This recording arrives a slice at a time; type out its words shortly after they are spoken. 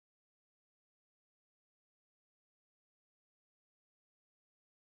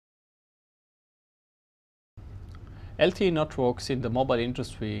LTE networks in the mobile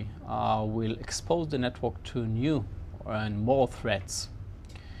industry will expose the network to new and more threats.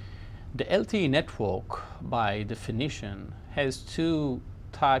 The LTE network, by definition, has two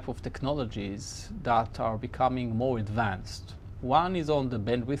types of technologies that are becoming more advanced. One is on the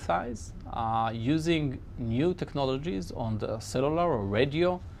bandwidth side, using new technologies on the cellular or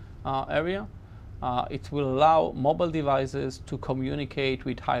radio area. It will allow mobile devices to communicate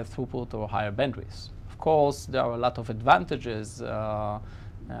with higher throughput or higher bandwidth. Of course, there are a lot of advantages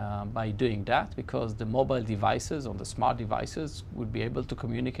by doing that, because the mobile devices or the smart devices would be able to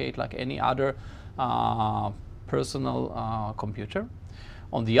communicate like any other personal computer.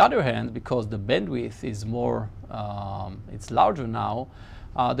 On the other hand, because the bandwidth is more, it's larger now,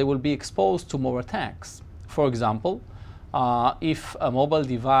 they will be exposed to more attacks. For example, if a mobile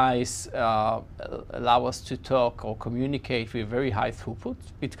device allows us to talk or communicate with very high throughput,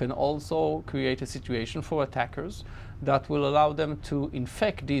 it can also create a situation for attackers that will allow them to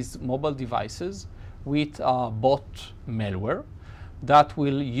infect these mobile devices with bot malware that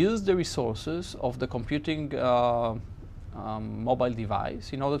will use the resources of the computing mobile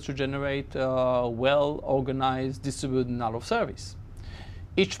device in order to generate well-organized distributed denial of service.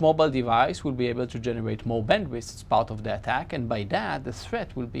 Each mobile device will be able to generate more bandwidth as part of the attack, and by that the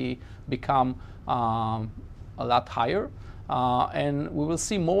threat will become a lot higher, and we will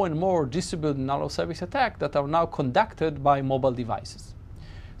see more and more distributed denial of service attacks that are now conducted by mobile devices.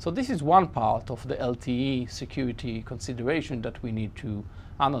 So this is one part of the LTE security consideration that we need to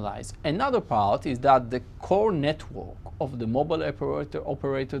analyze. Another part is that the core network of the mobile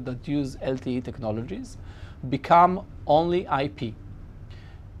operator that use LTE technologies become only IP.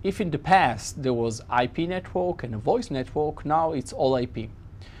 If in the past there was IP network and a voice network, now it's all IP.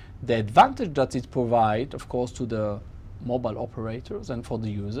 The advantage that it provides, of course, to the mobile operators and for the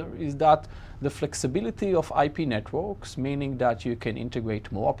user is that the flexibility of IP networks, meaning that you can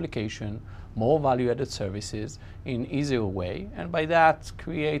integrate more application, more value-added services in easier way, and by that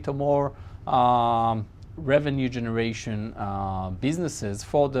create a more revenue generation businesses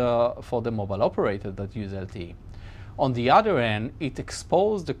for the mobile operator that use LTE. On the other hand, it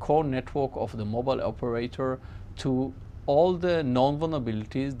exposed the core network of the mobile operator to all the known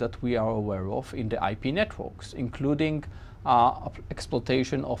vulnerabilities that we are aware of in the IP networks, including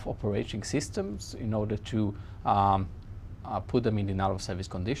exploitation of operating systems in order to put them in denial of service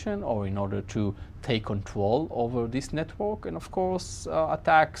condition, or in order to take control over this network, and of course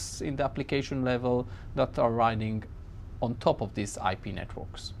attacks in the application level that are running on top of these IP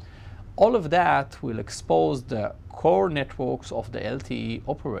networks. All of that will expose the core networks of the LTE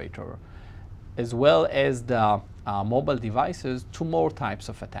operator, as well as the mobile devices, to more types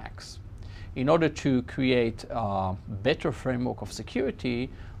of attacks. In order to create a better framework of security,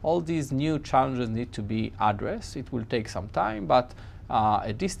 all these new challenges need to be addressed. It will take some time, but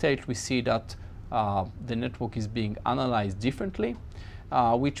at this stage we see that the network is being analyzed differently,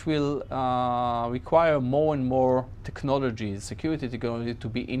 which will require more and more technologies, security technology, to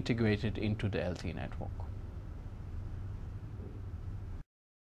be integrated into the LTE network.